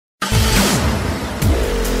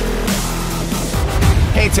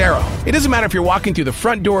Hey, it's Arrow. It doesn't matter if you're walking through the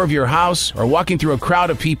front door of your house or walking through a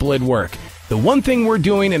crowd of people at work. The one thing we're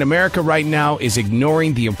doing in America right now is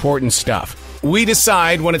ignoring the important stuff. We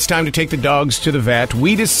decide when it's time to take the dogs to the vet.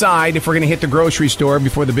 We decide if we're going to hit the grocery store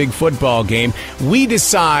before the big football game. We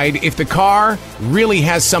decide if the car really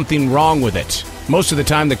has something wrong with it. Most of the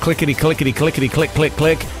time, the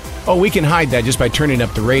clickety-click-click. Oh, we can hide that just by turning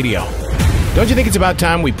up the radio. Don't you think it's about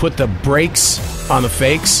time we put the brakes on the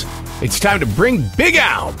fakes? It's time to bring Big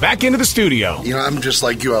Al back into the studio. You know, I'm just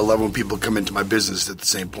like you. I love when people come into my business at the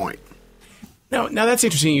same point. Now that's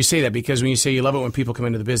interesting you say that, because when you say you love it when people come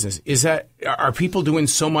into the business, are people doing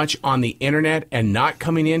so much on the internet and not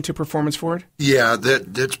coming into Performance Ford? Yeah,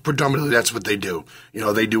 that's predominantly that's what they do. You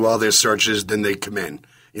know, they do all their searches, then they come in.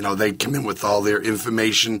 You know, they come in with all their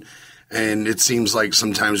information, and it seems like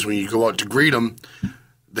sometimes when you go out to greet them,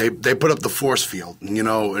 they put up the force field, you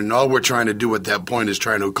know, and all we're trying to do at that point is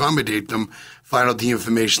trying to accommodate them, find out the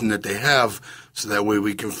information that they have, so that way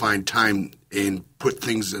we can find time and put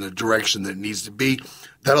things in a direction that needs to be.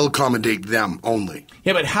 That'll accommodate them only.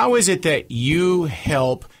 Yeah, but how is it that you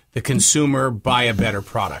help the consumer buy a better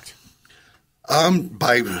product?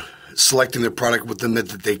 By selecting the product with them that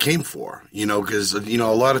they came for, you know, because, you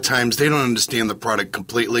know, a lot of times they don't understand the product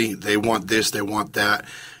completely. They want this, they want that.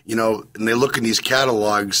 You know, and they look in these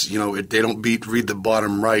catalogs, you know, they don't read the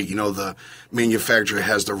bottom right. You know, the manufacturer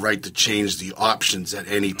has the right to change the options at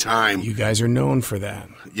any time. You guys are known for that.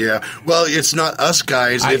 Yeah. Well, it's not us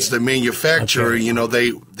guys. It's the manufacturer. Okay. You know,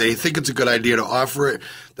 they think it's a good idea to offer it.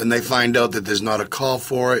 Then they find out that there's not a call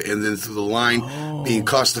for it. And then through the line, being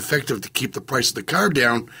cost effective to keep the price of the car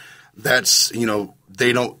down, that's, you know,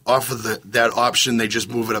 they don't offer that option. They just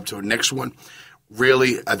move it up to a next one.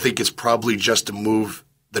 Really, I think it's probably just to move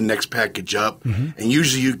the next package up. Mm-hmm. And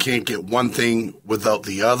usually you can't get one thing without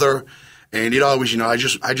the other. And it always, you know, I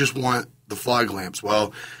just want the fog lamps.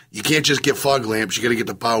 Well, you can't just get fog lamps. You got to get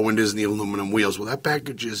the power windows and the aluminum wheels. Well, that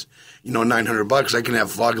package is, you know, $900. I can have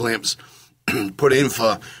fog lamps put in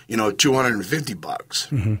for, you know, $250.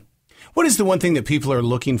 Mm-hmm. What is the one thing that people are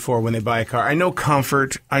looking for when they buy a car? I know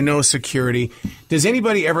comfort. I know security. Does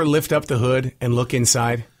anybody ever lift up the hood and look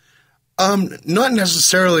inside? Not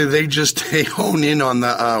necessarily. They hone in on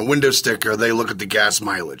the window sticker. They look at the gas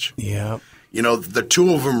mileage. Yeah. You know, the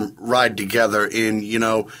two of them ride together. And, you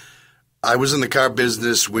know, I was in the car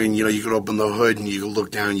business when, you know, you could open the hood and you could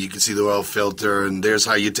look down and you could see the oil filter, and there's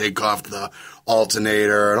how you take off the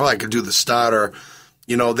alternator, and I could do the starter.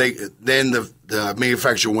 You know, then the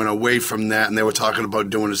manufacturer went away from that, and they were talking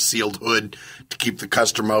about doing a sealed hood to keep the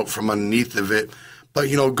customer out from underneath of it. But,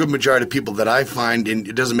 you know, a good majority of people that I find, and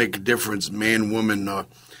it doesn't make a difference, man, woman,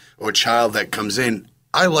 or child that comes in,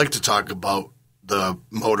 I like to talk about the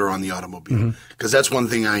motor on the automobile, because that's one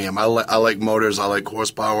thing I am. I like motors. I like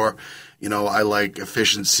horsepower. You know, I like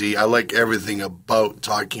efficiency. I like everything about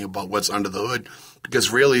talking about what's under the hood,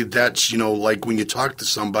 because really that's, you know, like when you talk to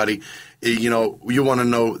somebody, you know, you want to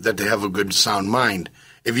know that they have a good sound mind.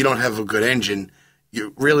 If you don't have a good engine,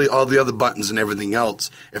 you really, all the other buttons and everything else,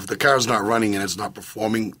 if the car's not running and it's not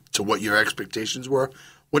performing to what your expectations were,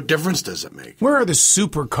 what difference does it make? Where are the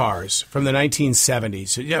supercars from the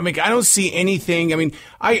 1970s? I mean, I don't see anything. I mean,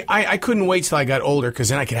 I couldn't wait till I got older, because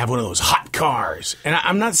then I could have one of those hot cars. And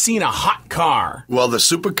I'm not seeing a hot car. Well, the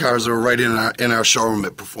supercars are right in our showroom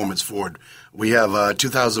at Performance Ford. We have a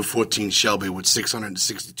 2014 Shelby with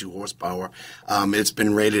 662 horsepower. It's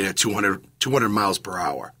been rated at 200 miles per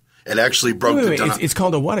hour. It actually broke the down. It's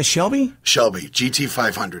called a what? A Shelby? Shelby.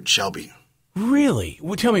 GT500 Shelby. Really?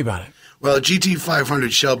 Well, tell me about it. Well, a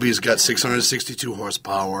GT500 Shelby's got 662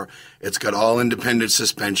 horsepower. It's got all independent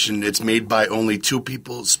suspension. It's made by only two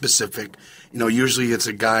people specific. You know, usually it's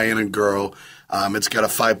a guy and a girl. It's got a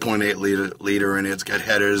 5.8 liter in it. It's got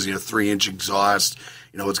headers, you know, 3-inch exhaust.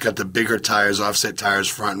 You know, it's got the bigger tires, offset tires,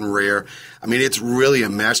 front and rear. I mean, it's really a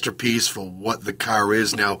masterpiece for what the car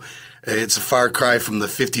is. Now, it's a far cry from the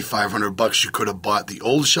 $5,500 you could have bought the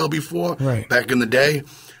old Shelby for back in the day.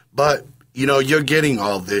 But, you know, you're getting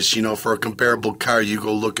all this. You know, for a comparable car, you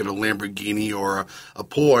go look at a Lamborghini or a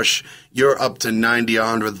Porsche, you're up to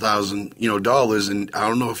 $90,000 or $100,000, you know, dollars. And I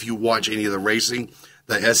don't know if you watch any of the racing,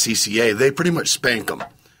 the SCCA, they pretty much spank them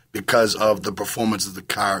because of the performance of the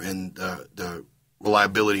car and the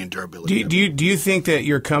reliability and durability. Do you think that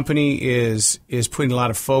your company is putting a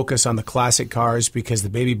lot of focus on the classic cars because the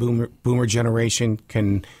baby boomer generation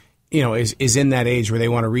can, you know, is in that age where they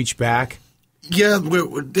want to reach back? Yeah,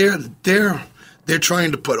 they're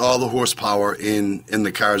trying to put all the horsepower in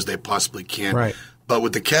the cars they possibly can. Right. But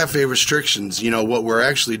with the CAFE restrictions, you know, what we're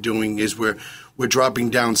actually doing is we're we're dropping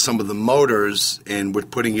down some of the motors and we're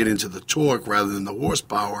putting it into the torque rather than the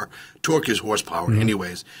horsepower. Torque is horsepower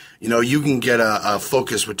anyways. You know, you can get a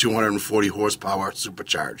Focus with 240 horsepower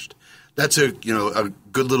supercharged. That's a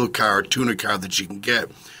good little car, a tuner car that you can get.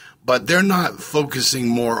 But they're not focusing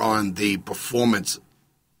more on the performance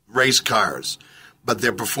race cars, but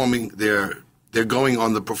they're going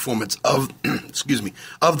on the performance of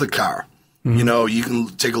of the car. You know, you can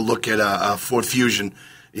take a look at a Ford Fusion.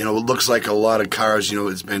 You know, it looks like a lot of cars. You know,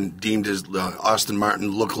 it's been deemed as Aston Martin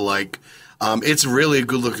look-alike. It's really a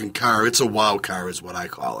good-looking car. It's a wow car is what I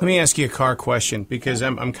call it. Let me ask you a car question because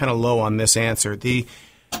I'm kind of low on this answer.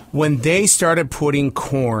 When they started putting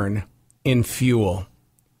corn in fuel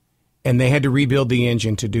and they had to rebuild the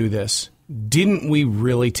engine to do this, didn't we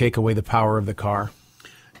really take away the power of the car?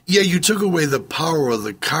 Yeah, you took away the power of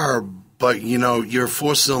the car, but, you know, your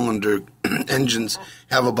four-cylinder engines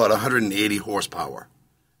have about 180 horsepower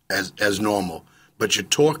as normal. But your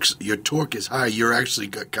torque is high. You're actually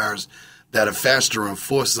got cars that are faster on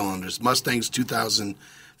four cylinders. Mustang's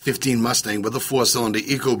 2015 Mustang with a four-cylinder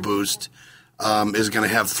EcoBoost is going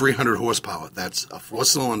to have 300 horsepower. That's a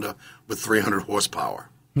four-cylinder with 300 horsepower.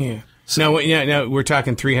 Yeah. So, now we're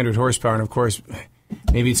talking 300 horsepower, and of course,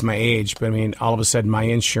 maybe it's my age, but I mean, all of a sudden, my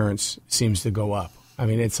insurance seems to go up. I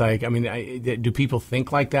mean, it's like, do people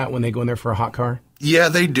think like that when they go in there for a hot car? Yeah,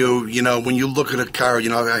 they do. You know, when you look at a car, you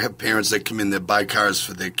know, I have parents that come in that buy cars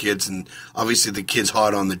for their kids, and obviously the kid's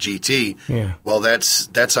hot on the GT. Yeah. Well,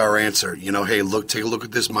 that's our answer. You know, hey, take a look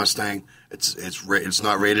at this Mustang. It's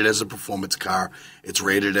not rated as a performance car. It's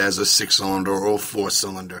rated as a 6-cylinder or a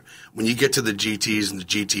 4-cylinder. When you get to the GTs and the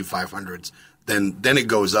GT 500s, then it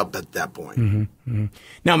goes up at that point.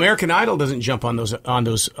 Now, American Idol doesn't jump on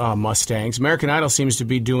those Mustangs. American Idol seems to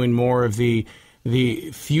be doing more of the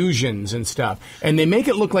fusions and stuff, and they make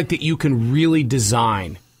it look like that you can really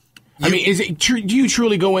design. I mean, do you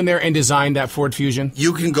truly go in there and design that Ford Fusion?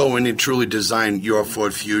 You can go in and truly design your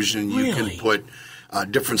Ford Fusion. You can put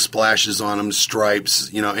different splashes on them,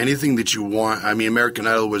 stripes, you know, anything that you want. I mean, American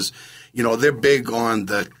Idol was, you know, they're big on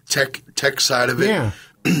the tech side of it,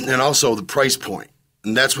 and also the price point.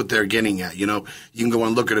 And that's what they're getting at. You know, you can go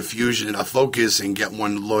and look at a Fusion, a Focus, and get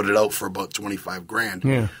one loaded out for about $25,000.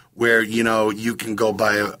 Yeah. Where, you know, you can go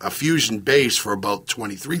buy a Fusion base for about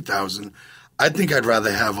 $23,000. I think I'd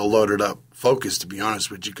rather have a loaded up Focus, to be honest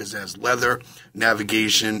with you, because it has leather,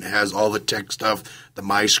 navigation, has all the tech stuff, the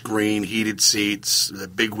My Screen, heated seats, the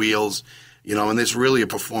big wheels, you know, and it's really a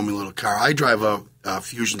performing little car. I drive a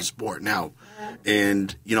Fusion Sport now,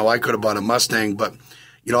 and, you know, I could have bought a Mustang, but,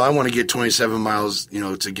 you know, I want to get 27 miles, you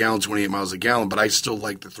know, to a gallon, 28 miles a gallon, but I still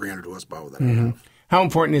like the 300 horsepower that I have. How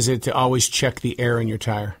important is it to always check the air in your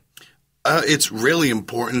tire? It's really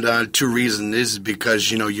important. Two reasons is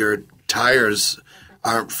because, you know, your tires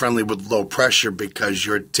aren't friendly with low pressure because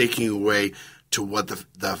you're taking away to what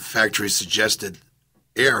the factory suggested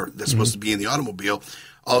air that's supposed to be in the automobile.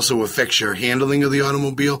 Also affects your handling of the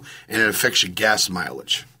automobile, and it affects your gas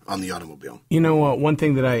mileage on the automobile. You know, one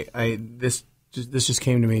thing that this just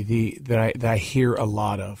came to me that I hear a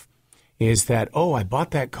lot of is that, oh, I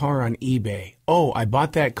bought that car on eBay. Oh, I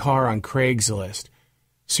bought that car on Craigslist.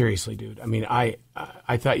 Seriously, dude. I mean, I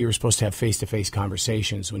thought you were supposed to have face-to-face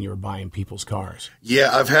conversations when you were buying people's cars. Yeah,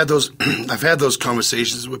 I've had those. I've had those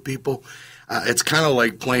conversations with people. It's kind of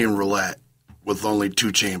like playing roulette with only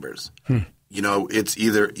two chambers. You know, it's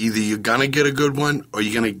either you're gonna get a good one or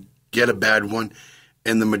you're gonna get a bad one.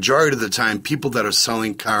 And the majority of the time, people that are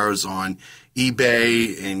selling cars on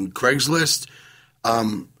eBay and Craigslist,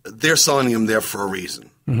 they're selling them there for a reason.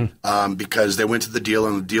 Because they went to the dealer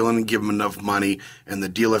and the dealer didn't give them enough money, and the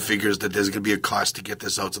dealer figures that there's going to be a cost to get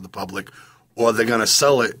this out to the public, or they're going to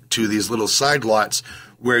sell it to these little side lots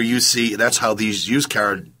where you see that's how these used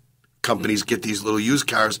car companies get these little used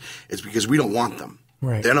cars. It's because we don't want them.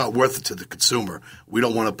 Right. They're not worth it to the consumer. We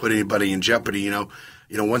don't want to put anybody in jeopardy. You know,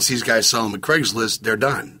 once these guys sell them at Craigslist, they're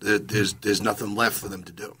done. There's nothing left for them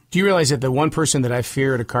to do. Do you realize that the one person that I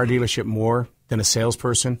fear at a car dealership more than a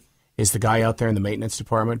salesperson is the guy out there in the maintenance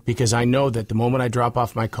department? Because I know that the moment I drop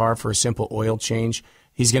off my car for a simple oil change,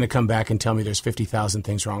 he's going to come back and tell me there's 50,000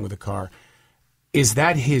 things wrong with the car. Is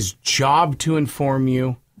that his job to inform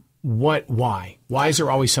you? Why? Why is there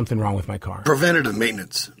always something wrong with my car? Preventative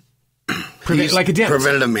maintenance. Like a dentist.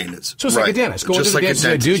 Preventative maintenance. So it's like a dentist. Go into the dentist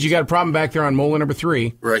and say, dude, you got a problem back there on molar number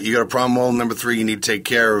 3. Right. You got a problem molar number 3. You need to take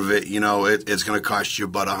care of it. You know, it's going to cost you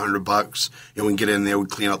about $100. And we can get in there, we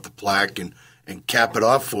clean out the plaque and cap it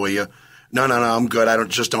off for you. No, I'm good. I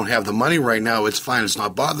don't have the money right now. It's fine. It's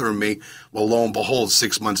not bothering me. Well, lo and behold,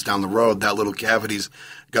 6 months down the road, that little cavity's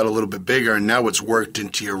got a little bit bigger, and now it's worked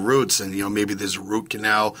into your roots. And, maybe there's a root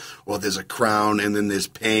canal, or there's a crown, and then there's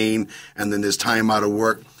pain, and then there's time out of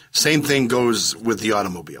work. Same thing goes with the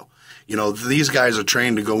automobile. These guys are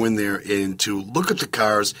trained to go in there and to look at the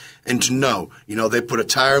cars and to know. They put a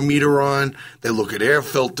tire meter on. They look at air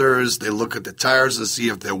filters. They look at the tires to see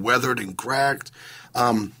if they're weathered and cracked.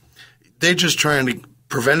 They're just trying to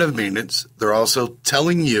preventive maintenance. They're also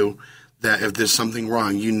telling you that if there's something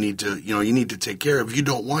wrong, you need to take care of. If you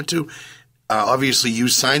don't want to, obviously you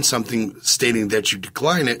sign something stating that you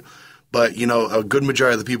decline it. But, a good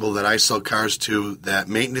majority of the people that I sell cars to that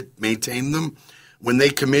maintain them, when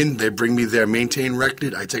they come in, they bring me their maintain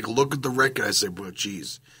record. I take a look at the record. I say, well,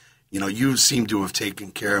 geez, you seem to have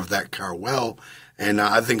taken care of that car well. And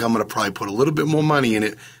I think I'm going to probably put a little bit more money in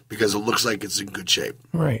it because it looks like it's in good shape.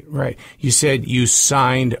 Right. You said you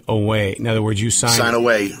signed away. In other words, you sign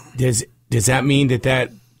away. Does that mean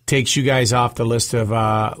that takes you guys off the list of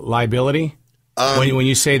liability? When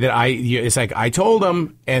you say that it's like I told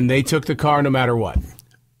them and they took the car no matter what.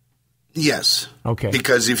 Yes. Okay.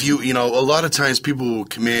 Because if a lot of times people will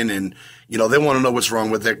come in and, they want to know what's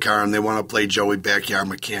wrong with their car and they want to play Joey Backyard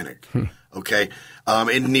Mechanic. Okay.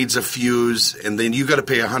 It needs a fuse, and then you got to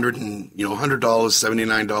pay $100,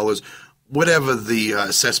 $79, whatever the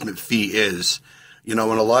assessment fee is. And a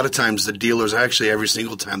lot of times the dealers, actually every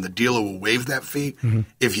single time, the dealer will waive that fee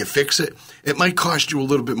if you fix it. It might cost you a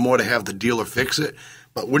little bit more to have the dealer fix it,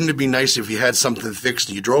 but wouldn't it be nice if you had something fixed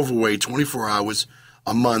and you drove away 24 hours,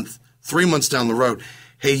 a month, 3 months down the road,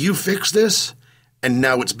 hey, you fixed this, and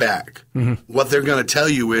now it's back. What they're going to tell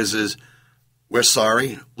you is we're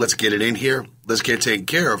sorry, let's get it in here, let's get it taken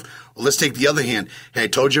care of. Well, let's take the other hand. Hey, I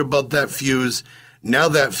told you about that fuse. Now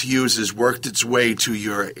that fuse has worked its way to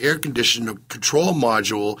your air conditioner control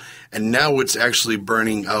module, and now it's actually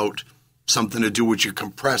burning out something to do with your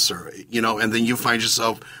compressor, and then you find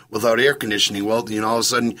yourself without air conditioning. Well, all of a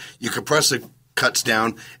sudden your compressor cuts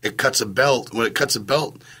down, it cuts a belt. When it cuts a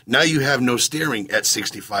belt, now you have no steering at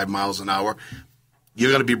 65 miles an hour.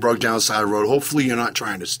 You're going to be broke down the side of the road. Hopefully you're not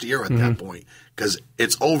trying to steer at that point because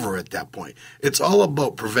it's over at that point. It's all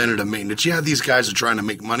about preventative maintenance. Yeah, these guys are trying to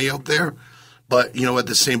make money out there, but, at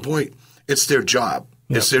the same point, it's their job.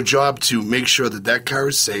 Yep. It's their job to make sure that car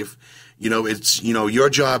is safe. It's, your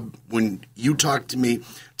job when you talk to me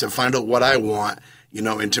to find out what I want,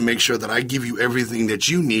 and to make sure that I give you everything that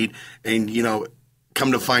you need. And,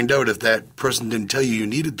 come to find out if that person didn't tell you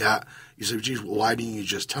needed that, you say, geez, well, why didn't you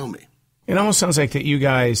just tell me? It almost sounds like that you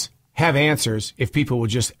guys have answers if people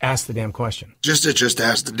would just ask the damn question. Just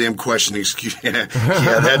ask the damn question. Excuse me. Yeah,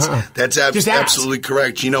 that's absolutely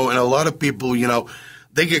correct. And a lot of people,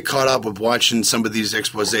 they get caught up with watching some of these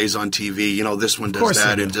exposés on TV. This one does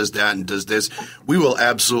that and does that and does this. We will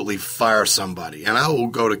absolutely fire somebody, and I will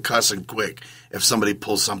go to cussing quick if somebody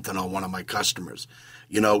pulls something on one of my customers.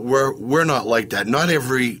 We're not like that. Not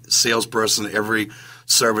every salesperson, every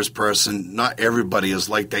service person, not everybody is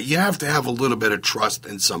like that. You have to have a little bit of trust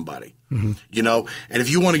in somebody, and if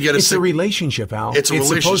you want to get it's a relationship, Al. It's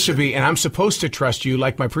supposed to be, and I'm supposed to trust you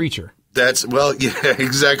like my preacher. Yeah,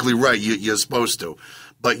 exactly right. You're supposed to.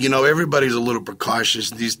 But, everybody's a little precautious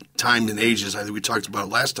these times and ages. I think we talked about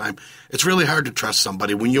it last time. It's really hard to trust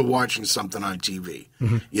somebody when you're watching something on TV,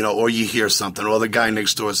 or you hear something, or the guy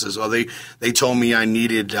next door says, oh, they told me I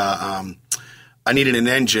needed an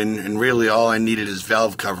engine, and really all I needed is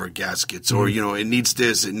valve cover gaskets, or, it needs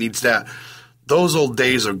this, it needs that. Those old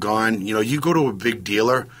days are gone. You go to a big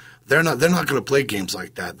dealer, they're not going to play games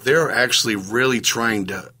like that. They're actually really trying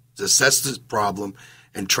to assess this problem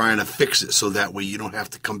and trying to fix it so that way you don't have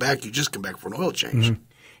to come back. You just come back for an oil change.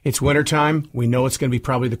 It's wintertime. We know it's going to be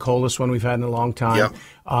probably the coldest one we've had in a long time. Yep.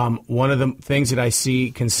 One of the things that I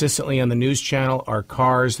see consistently on the news channel are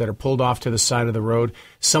cars that are pulled off to the side of the road.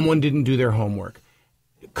 Someone didn't do their homework.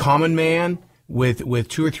 Common man with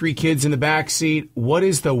 2 or 3 kids in the back seat. What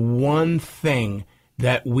is the one thing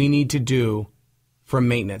that we need to do for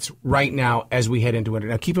maintenance right now as we head into winter?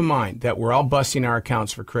 Now, keep in mind that we're all busting our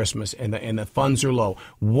accounts for Christmas and the funds are low.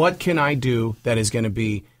 What can I do that is going to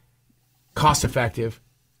be cost effective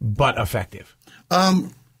but effective?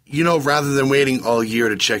 Rather than waiting all year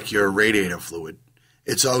to check your radiator fluid,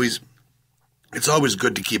 it's always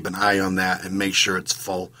good to keep an eye on that and make sure it's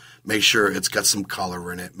full. Make sure it's got some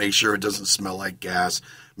color in it. Make sure it doesn't smell like gas.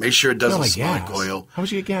 Make sure it doesn't smell like oil. How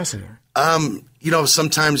would you get gas in there?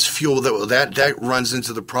 Sometimes fuel that runs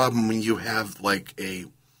into the problem when you have like a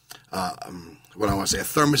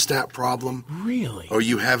thermostat problem. Really? Or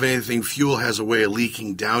you have anything, fuel has a way of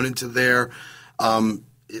leaking down into there.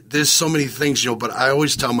 there's so many things, but I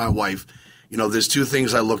always tell my wife, there's two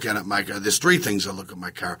things I look at my car. There's three things I look at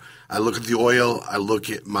my car. I look at the oil, I look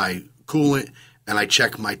at my coolant, and I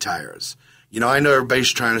check my tires. I know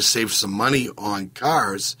everybody's trying to save some money on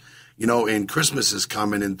cars, and Christmas is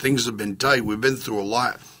coming and things have been tight. We've been through a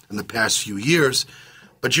lot in the past few years,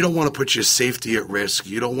 but you don't want to put your safety at risk.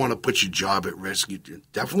 You don't want to put your job at risk. You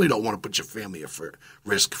definitely don't want to put your family at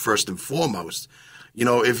risk first and foremost.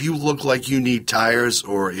 If you look like you need tires,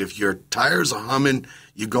 or if your tires are humming,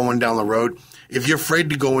 you're going down the road. If you're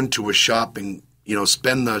afraid to go into a shop and,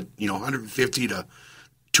 spend the, $150 to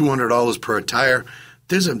 $200 per tire,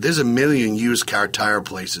 there's a million used car tire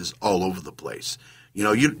places all over the place.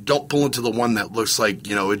 You don't pull into the one that looks like,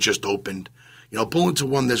 it just opened. Pull into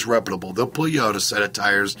one that's reputable. They'll pull you out a set of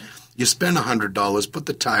tires. You spend $100, put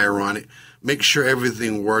the tire on it, make sure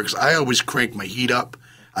everything works. I always crank my heat up.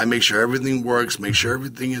 I make sure everything works, make sure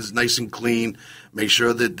everything is nice and clean, make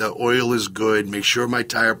sure that the oil is good, make sure my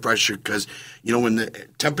tire pressure, because, when the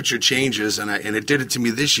temperature changes, and it did it to me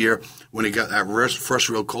this year when it got that first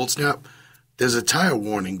real cold snap, there's a tire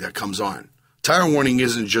warning that comes on. Tire warning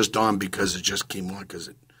isn't just on because it just came on because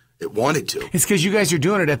it wanted to. It's because you guys are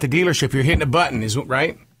doing it at the dealership. You're hitting a button,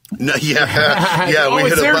 right? No, yeah. Oh, we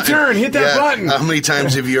it's hit a their button. turn. Hit that button. How many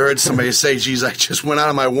times have you heard somebody say, geez, I just went out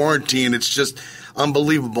of my warranty and it's just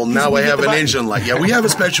unbelievable. Now I have an engine light. Yeah, we have a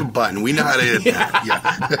special button. We know how to hit that.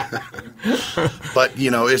 Yeah. But,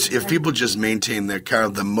 if people just maintain their car,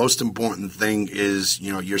 the most important thing is,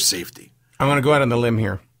 your safety. I'm going to go out on the limb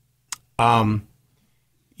here.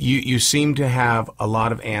 You seem to have a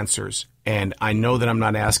lot of answers, and I know that I'm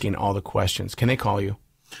not asking all the questions. Can they call you?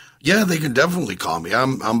 Yeah, they can definitely call me.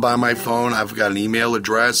 I'm by my phone. I've got an email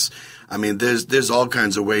address. I mean, there's all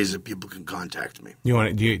kinds of ways that people can contact me.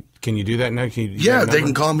 Can you do that now? Yeah, they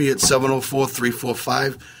can call me at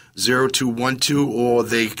 704-345-0212, or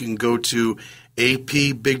they can go to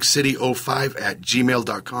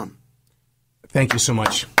apbigcity05@gmail.com. Thank you so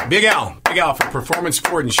much. Big Al from Performance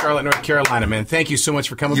Ford in Charlotte, North Carolina, man. Thank you so much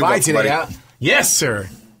for coming by today, Al. Yes, sir.